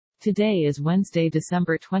Today is Wednesday,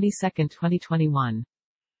 December 22, 2021.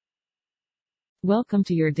 Welcome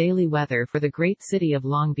to your daily weather for the great city of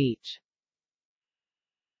Long Beach.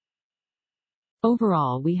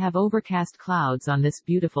 Overall, we have overcast clouds on this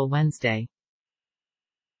beautiful Wednesday.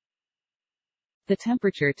 The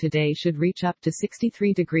temperature today should reach up to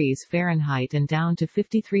 63 degrees Fahrenheit and down to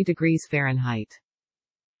 53 degrees Fahrenheit.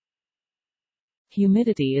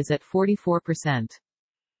 Humidity is at 44%.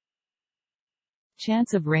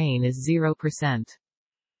 Chance of rain is 0%.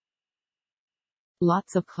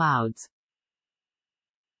 Lots of clouds.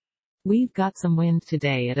 We've got some wind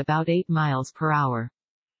today at about 8 miles per hour.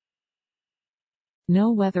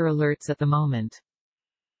 No weather alerts at the moment.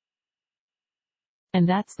 And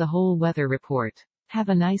that's the whole weather report. Have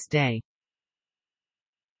a nice day.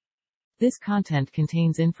 This content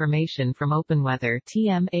contains information from OpenWeather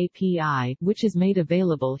TM API, which is made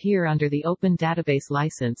available here under the Open Database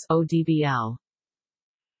License (ODBL).